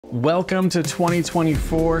Welcome to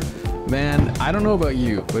 2024. Man, I don't know about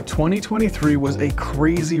you, but 2023 was a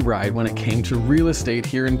crazy ride when it came to real estate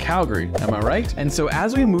here in Calgary. Am I right? And so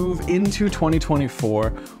as we move into 2024,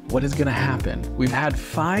 what is gonna happen? We've had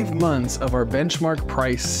 5 months of our benchmark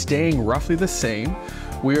price staying roughly the same.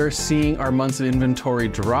 We are seeing our months of inventory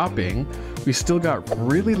dropping. We still got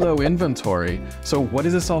really low inventory. So what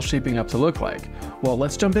is this all shaping up to look like? Well,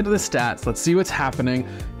 let's jump into the stats. Let's see what's happening.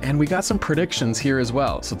 And we got some predictions here as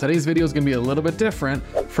well. So today's video is gonna be a little bit different.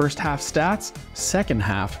 First half stats, second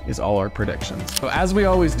half is all our predictions. So as we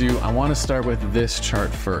always do, I wanna start with this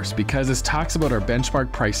chart first because this talks about our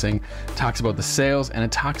benchmark pricing, talks about the sales, and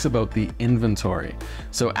it talks about the inventory.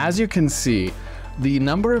 So as you can see, the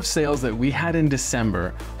number of sales that we had in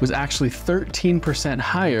December was actually 13%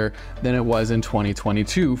 higher than it was in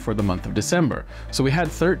 2022 for the month of December. So we had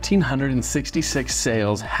 1,366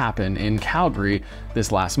 sales happen in Calgary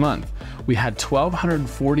this last month. We had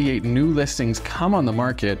 1,248 new listings come on the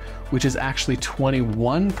market, which is actually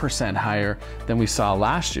 21% higher than we saw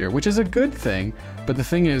last year, which is a good thing. But the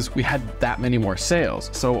thing is, we had that many more sales.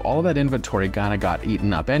 So all that inventory kind of got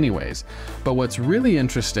eaten up anyways. But what's really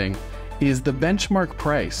interesting is the benchmark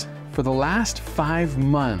price. For the last 5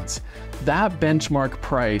 months, that benchmark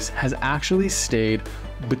price has actually stayed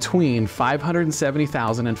between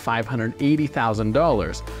 $570,000 and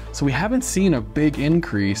 $580,000. So we haven't seen a big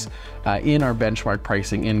increase in our benchmark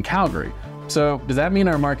pricing in Calgary. So does that mean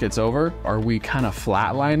our market's over? Are we kind of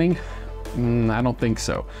flatlining? I don't think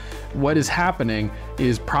so. What is happening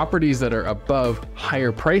is properties that are above higher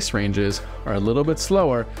price ranges are a little bit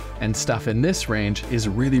slower, and stuff in this range is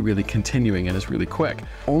really continuing and is really quick.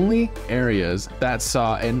 Only areas that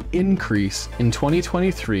saw an increase in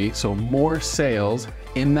 2023, so more sales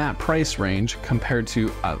in that price range compared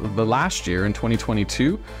to the last year in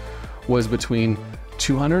 2022, was between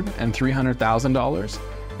 $200,000 and $300,000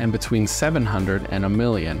 and between $700,000 and $1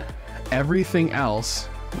 million. Everything else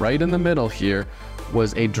right in the middle here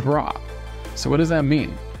was a drop. So what does that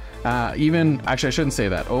mean? Actually I shouldn't say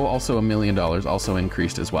that. Oh, also $1 million also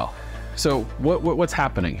increased as well. So what's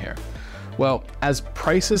happening here? Well, as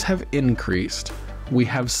prices have increased, we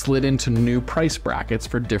have slid into new price brackets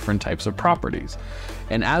for different types of properties.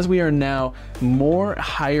 And as we are now more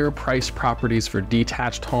higher priced properties for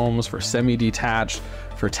detached homes, for semi-detached,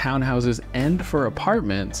 for townhouses, and for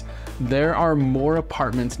apartments, there are more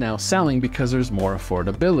apartments now selling because there's more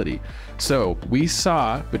affordability. So we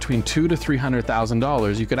saw between $200,000 to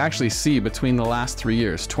 $300,000, you could actually see between the last 3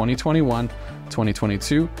 years, 2021,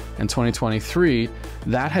 2022, and 2023,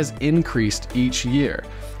 that has increased each year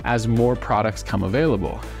as more products come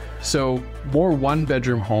available. So more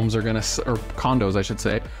 1-bedroom homes are gonna, or condos I should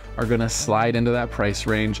say, are gonna slide into that price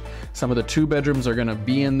range. Some of the 2 bedrooms are gonna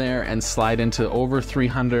be in there and slide into over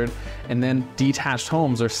 300, and then detached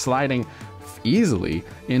homes are sliding easily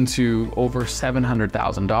into over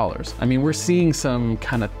 $700,000. I mean, we're seeing some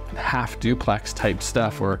kind of half duplex type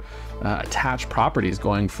stuff or attached properties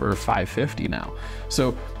going for $550 now.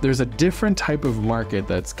 So there's a different type of market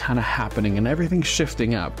that's kind of happening and everything's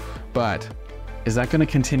shifting up. But is that going to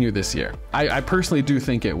continue this year? I personally do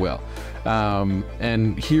think it will.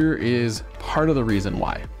 And here is part of the reason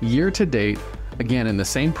why. Year to date, again, in the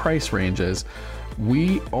same price ranges,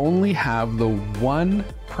 we only have the one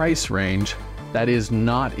price range that is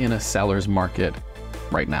not in a seller's market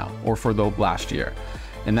right now, or for the last year,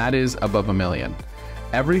 and that is above $1 million.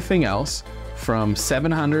 Everything else from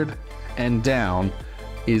 700 and down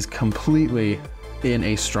is completely in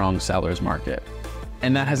a strong seller's market,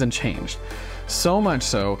 and that hasn't changed. So much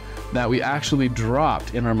so that we actually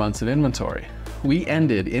dropped in our months of inventory. We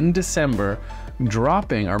ended in December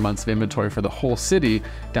dropping our months of inventory for the whole city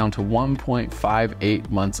down to 1.58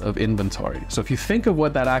 months of inventory. So if you think of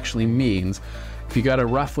what that actually means, if you got a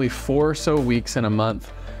roughly 4 or so weeks in a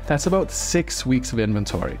month, that's about 6 weeks of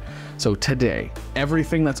inventory. So today,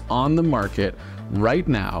 everything that's on the market right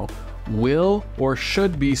now will or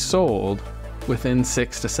should be sold within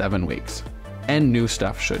 6 to 7 weeks, and new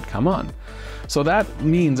stuff should come on. So that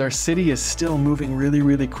means our city is still moving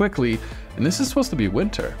really quickly, and this is supposed to be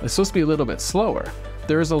winter. It's supposed to be a little bit slower.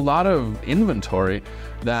 There's a lot of inventory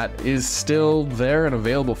that is still there and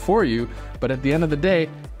available for you, but at the end of the day,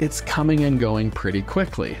 it's coming and going pretty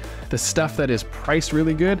quickly. The stuff that is priced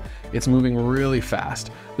really good, it's moving really fast.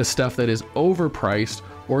 The stuff that is overpriced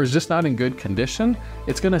or is just not in good condition,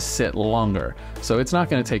 it's gonna sit longer. So it's not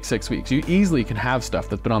gonna take 6 weeks. You easily can have stuff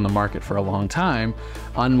that's been on the market for a long time,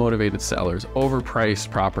 unmotivated sellers, overpriced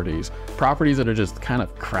properties that are just kind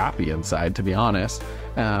of crappy inside, to be honest,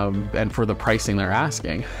 and for the pricing they're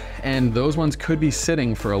asking. And those ones could be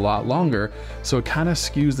sitting for a lot longer, so it kind of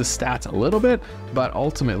skews the stats a little bit, but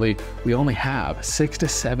ultimately we only have 6 to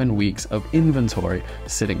 7 weeks of inventory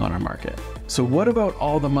sitting on our market. So what about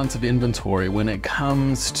all the months of inventory when it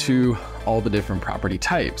comes to all the different property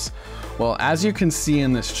types? Well, as you can see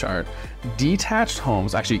in this chart, detached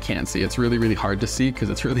homes, actually you can't see, it's really hard to see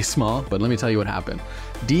because it's really small, but let me tell you what happened.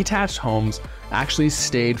 Detached homes actually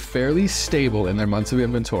stayed fairly stable in their months of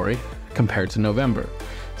inventory compared to November.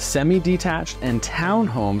 Semi-detached and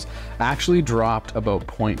townhomes actually dropped about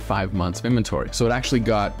 0.5 months of inventory. So it actually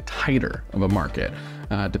got tighter of a market,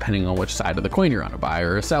 depending on which side of the coin you're on, a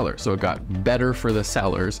buyer or a seller. So it got better for the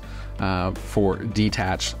sellers for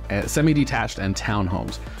detached, semi-detached and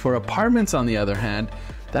townhomes. For apartments, on the other hand,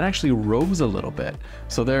 that actually rose a little bit.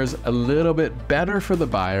 So there's a little bit better for the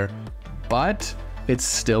buyer, but it's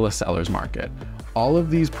still a seller's market. All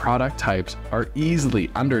of these product types are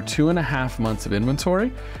easily under 2.5 months of inventory,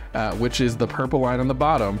 which is the purple line on the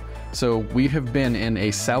bottom. So we have been in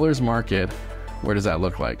a seller's market. Where does that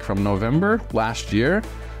look like? From November last year,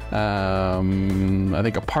 I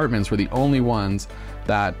think apartments were the only ones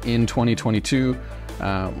that in 2022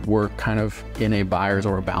 were kind of in a buyer's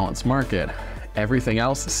or a balanced market. Everything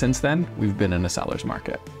else since then, we've been in a seller's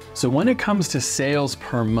market. So when it comes to sales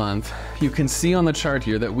per month, you can see on the chart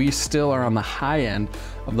here that we still are on the high end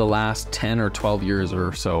of the last 10 or 12 years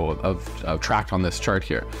or so of tracked on this chart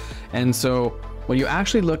here. And so when you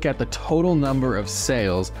actually look at the total number of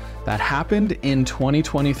sales that happened in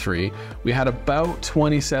 2023, we had about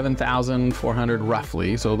 27,400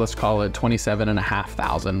 roughly, so let's call it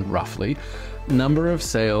 27,500 roughly, number of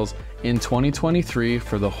sales in 2023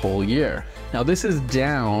 for the whole year. Now this is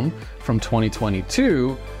down from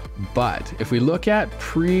 2022, but if we look at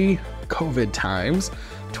pre-COVID times,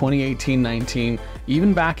 2018-19,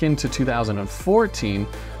 even back into 2014,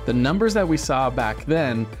 the numbers that we saw back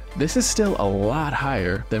then, this is still a lot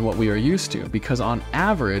higher than what we are used to, because on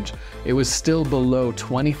average, it was still below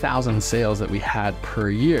 20,000 sales that we had per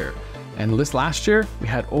year. And this last year, we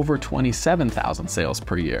had over 27,000 sales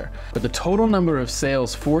per year. But the total number of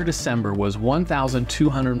sales for December was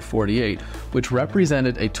 1,248, which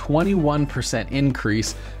represented a 21%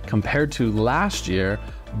 increase compared to last year.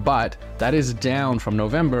 But that is down from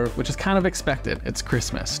November, which is kind of expected. It's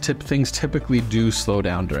Christmas. Things typically do slow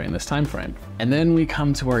down during this time frame. And then we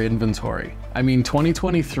come to our inventory. I mean,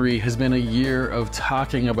 2023 has been a year of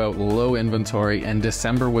talking about low inventory, and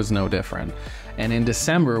December was no different. And in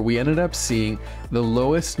December, we ended up seeing the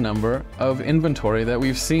lowest number of inventory that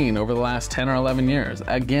we've seen over the last 10 or 11 years,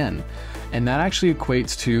 again. And that actually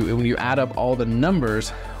equates to, when you add up all the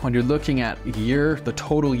numbers, when you're looking at the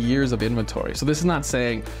total years of inventory. So this is not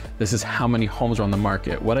saying this is how many homes are on the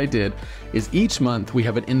market. What I did is each month we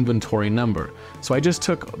have an inventory number. So I just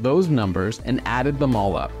took those numbers and added them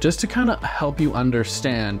all up, just to kind of help you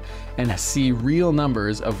understand and see real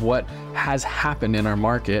numbers of what has happened in our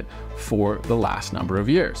market for the last number of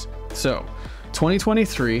years. So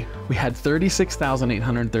 2023, we had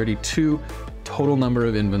 36,832 total number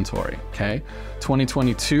of inventory, okay?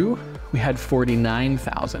 2022, we had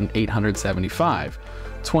 49,875.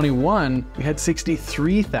 21, we had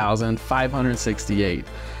 63,568.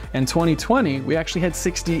 And 2020, we actually had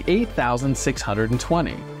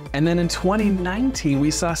 68,620. And then in 2019, we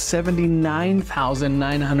saw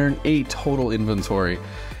 79,908 total inventory.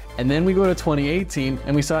 And then we go to 2018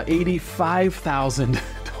 and we saw 85,000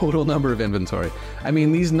 total number of inventory. I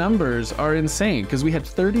mean, these numbers are insane because we had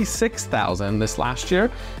 36,000 this last year,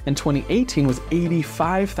 and 2018 was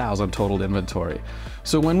 85,000 total inventory.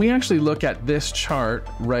 So when we actually look at this chart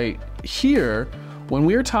right here, when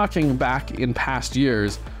we're talking back in past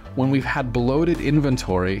years, when we've had bloated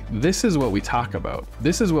inventory, this is what we talk about.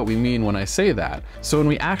 This is what we mean when I say that. So when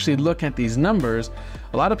we actually look at these numbers,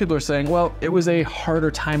 a lot of people are saying, well, it was a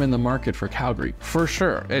harder time in the market for Calgary. For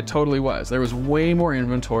sure, it totally was. There was way more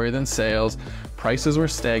inventory than sales. Prices were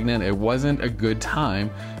stagnant. It wasn't a good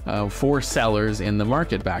time for sellers in the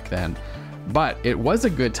market back then. But it was a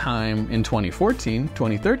good time in 2014,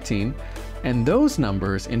 2013, and those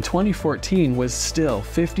numbers in 2014 was still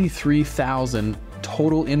 53,000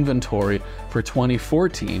 total inventory for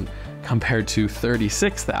 2014 compared to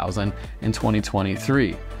 36,000 in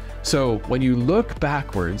 2023. So when you look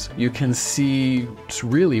backwards, you can see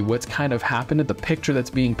really what's kind of happened at the picture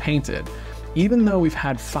that's being painted. Even though we've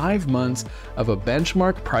had 5 months of a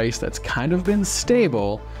benchmark price that's kind of been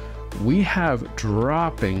stable, we have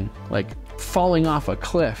dropping, like falling off a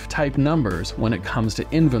cliff type numbers when it comes to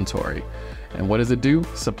inventory. And what does it do?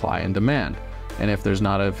 Supply and demand. And if there's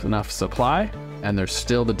not enough supply, and there's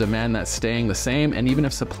still the demand that's staying the same, and even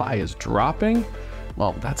if supply is dropping,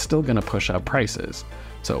 well, that's still gonna push up prices.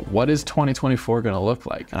 So what is 2024 gonna look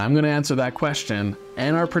like? And I'm gonna answer that question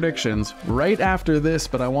and our predictions right after this,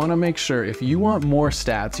 but I wanna make sure if you want more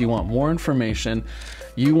stats, you want more information,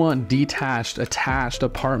 you want detached, attached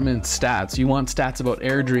apartment stats, you want stats about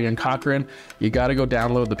Airdrie and Cochrane, you gotta go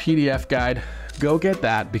download the PDF guide. Go get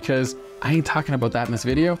that, because I ain't talking about that in this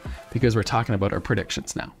video, because we're talking about our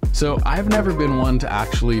predictions now. So I've never been one to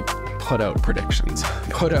actually put out predictions,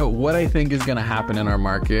 put out what I think is gonna happen in our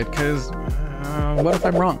market, because what if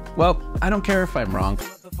I'm wrong? Well, I don't care if I'm wrong.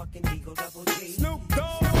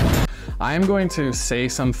 I am going to say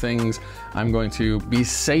some things. I'm going to be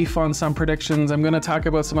safe on some predictions. I'm going to talk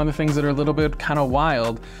about some other things that are a little bit kind of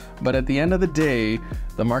wild, but at the end of the day,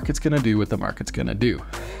 the market's going to do what the market's going to do.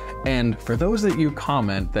 And for those that you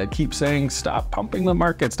comment that keep saying, stop pumping the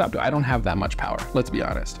market, stop, I don't have that much power, let's be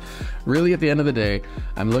honest. Really, at the end of the day,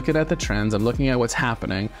 I'm looking at the trends, I'm looking at what's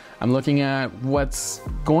happening, I'm looking at what's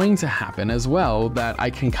going to happen as well that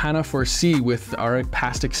I can kind of foresee with our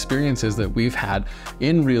past experiences that we've had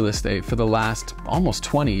in real estate for the last almost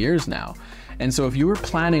 20 years now. And so if you were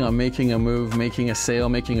planning on making a move, making a sale,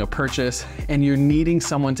 making a purchase, and you're needing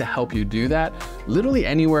someone to help you do that, literally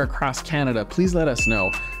anywhere across Canada, please let us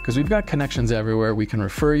know, because we've got connections everywhere. We can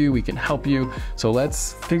refer you, we can help you. So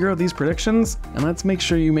let's figure out these predictions and let's make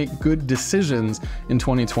sure you make good decisions in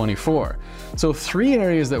 2024. So 3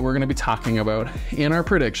 areas that we're gonna be talking about in our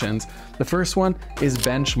predictions. The first one is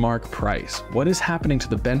benchmark price. What is happening to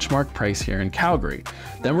the benchmark price here in Calgary?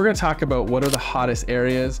 Then we're gonna talk about what are the hottest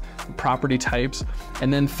areas, property types.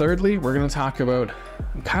 And then thirdly, we're gonna talk about,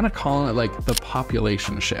 I'm kind of calling it like the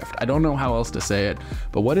population shift. I don't know how else to say it,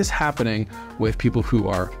 but what is happening with people who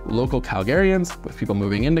are local Calgarians, with people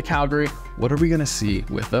moving into Calgary? What are we gonna see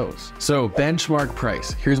with those? So benchmark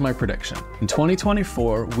price, here's my prediction. In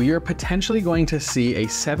 2024, we are potentially going to see a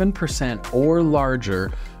 7% or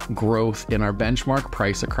larger growth in our benchmark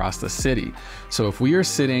price across the city. So if we are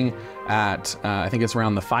sitting at, I think it's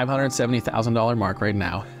around the $570,000 mark right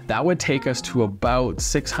now, that would take us to about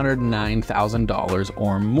 $609,000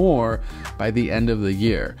 or more by the end of the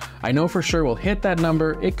year. I know for sure we'll hit that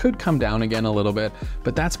number. It could come down again a little bit,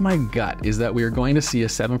 but that's my gut, is that we are going to see a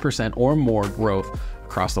 7% or more growth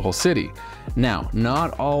across the whole city. Now,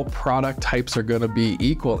 not all product types are gonna be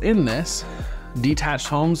equal in this. Detached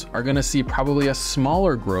homes are gonna see probably a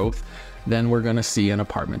smaller growth than we're gonna see in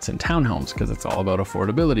apartments and townhomes, because it's all about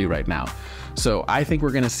affordability right now. So I think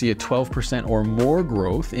we're gonna see a 12% or more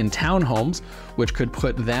growth in townhomes, which could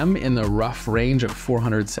put them in the rough range of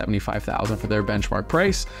 $475,000 for their benchmark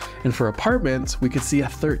price. And for apartments, we could see a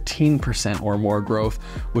 13% or more growth,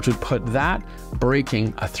 which would put that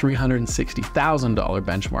breaking a $360,000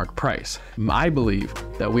 benchmark price. I believe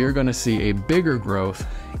that we are gonna see a bigger growth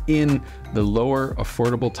in the lower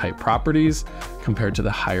affordable type properties compared to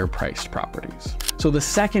the higher priced properties. So the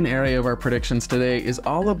second area of our predictions today is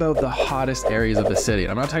all about the hottest areas of the city.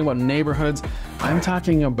 I'm not talking about neighborhoods, I'm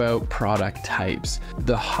talking about product types.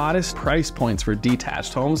 The hottest price points for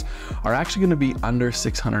detached homes are actually gonna be under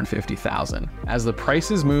 $650,000. As the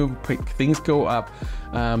prices move, things go up,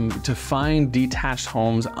 to find detached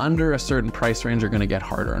homes under a certain price range are gonna get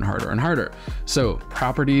harder and harder and harder. So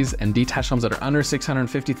properties and detached homes that are under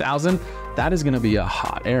 $650,000, that is gonna be a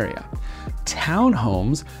hot area.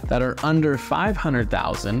 Townhomes that are under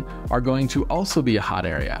 $500,000 are going to also be a hot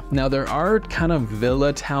area. Now there are kind of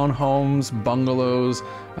villa townhomes, bungalows,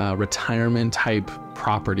 retirement type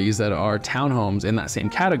properties that are townhomes in that same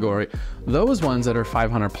category. Those ones that are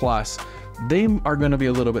 500 plus, they are going to be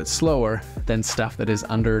a little bit slower than stuff that is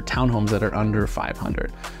under townhomes that are under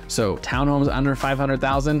 500. So townhomes under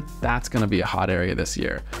 500,000, that's going to be a hot area this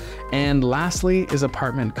year. And lastly is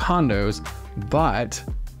apartment condos, but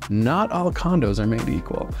not all condos are made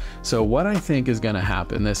equal. So what I think is going to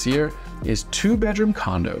happen this year is 2-bedroom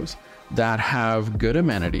condos that have good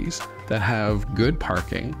amenities, that have good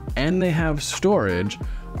parking, and they have storage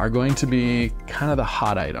are going to be kind of the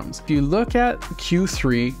hot items. If you look at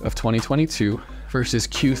Q3 of 2022 versus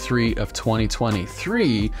Q3 of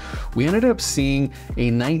 2023, we ended up seeing a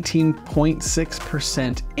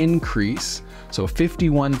 19.6% increase, so a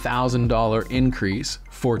 $51,000 increase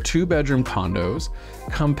for 2-bedroom condos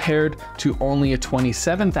compared to only a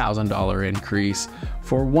 $27,000 increase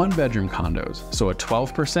for 1-bedroom condos. So a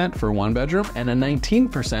 12% for 1 bedroom and a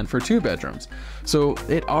 19% for 2 bedrooms. So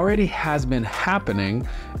it already has been happening,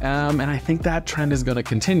 and I think that trend is going to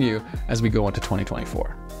continue as we go into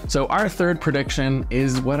 2024. So our third prediction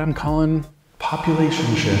is what I'm calling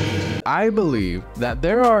population shift. I believe that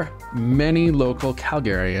there are many local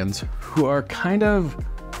Calgarians who are kind of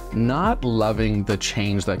not loving the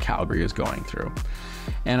change that Calgary is going through.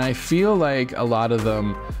 And I feel like a lot of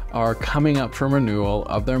them are coming up for renewal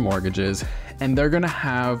of their mortgages, and they're gonna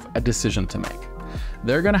have a decision to make.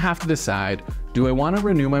 They're gonna have to decide, do I wanna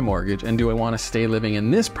renew my mortgage, and do I wanna stay living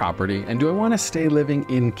in this property, and do I wanna stay living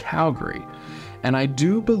in Calgary? And I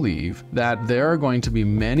do believe that there are going to be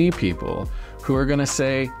many people who are gonna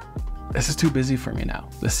say, this is too busy for me now.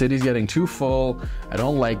 The city's getting too full. I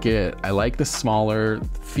don't like it. I like the smaller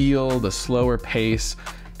feel, the slower pace.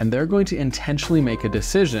 And they're going to intentionally make a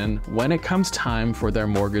decision when it comes time for their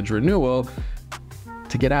mortgage renewal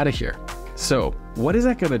to get out of here. So what is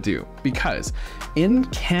that gonna do? Because in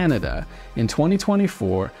Canada, in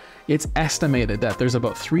 2024, it's estimated that there's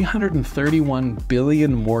about 331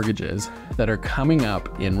 billion mortgages that are coming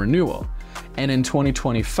up in renewal. And in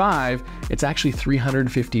 2025, it's actually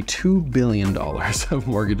 $352 billion of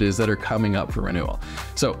mortgages that are coming up for renewal.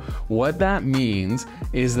 So what that means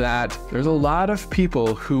is that there's a lot of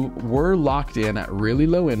people who were locked in at really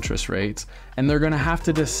low interest rates, and they're gonna have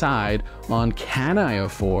to decide on, can I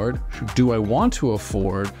afford, do I want to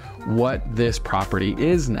afford what this property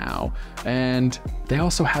is now? And they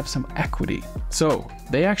also have some equity. So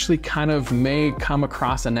they actually kind of may come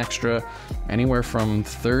across an extra anywhere from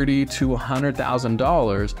 $30,000 to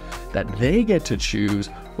 $100,000 that they get to choose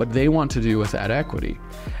what they want to do with that equity.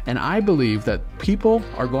 And I believe that people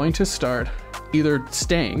are going to start either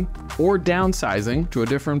staying or downsizing to a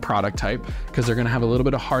different product type because they're gonna have a little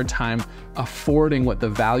bit of hard time affording what the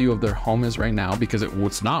value of their home is right now, because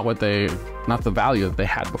it's not the value that they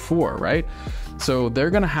had before, right? So they're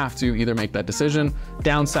gonna have to either make that decision,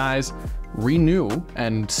 downsize, renew,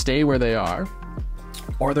 and stay where they are,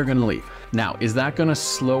 or they're gonna leave. Now, is that gonna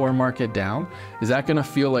slow our market down? Is that gonna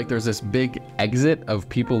feel like there's this big exit of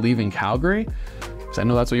people leaving Calgary? Because I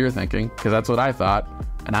know that's what you're thinking, because that's what I thought.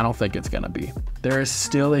 And I don't think it's gonna be. There is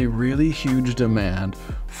still a really huge demand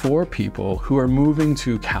for people who are moving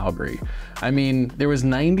to Calgary. I mean, there was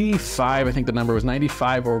 95, I think the number was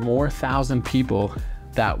 95 or more thousand people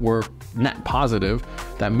that were net positive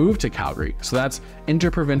that moved to Calgary. So that's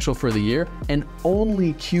interprovincial for the year, and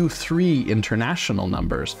only Q3 international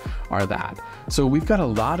numbers are that. So we've got a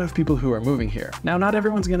lot of people who are moving here. Now, not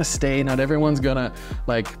everyone's gonna stay, not everyone's gonna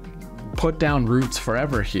like put down roots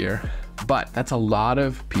forever here, but that's a lot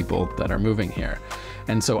of people that are moving here.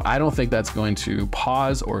 And so I don't think that's going to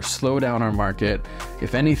pause or slow down our market.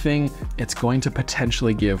 If anything, it's going to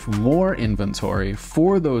potentially give more inventory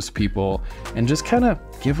for those people and just kind of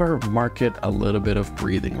give our market a little bit of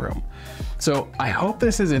breathing room. So I hope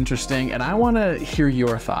this is interesting, and I want to hear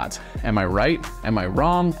your thoughts. Am I right? Am I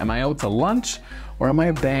wrong? Am I out to lunch? Or am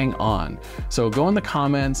I bang on? So go in the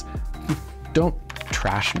comments. Don't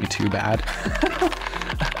trash me too bad.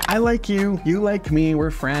 I like you, you like me,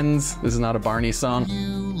 we're friends. This is not a Barney song.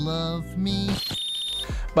 You love me.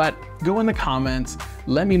 But go in the comments,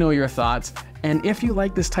 let me know your thoughts. And if you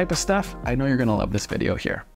like this type of stuff, I know you're gonna love this video here.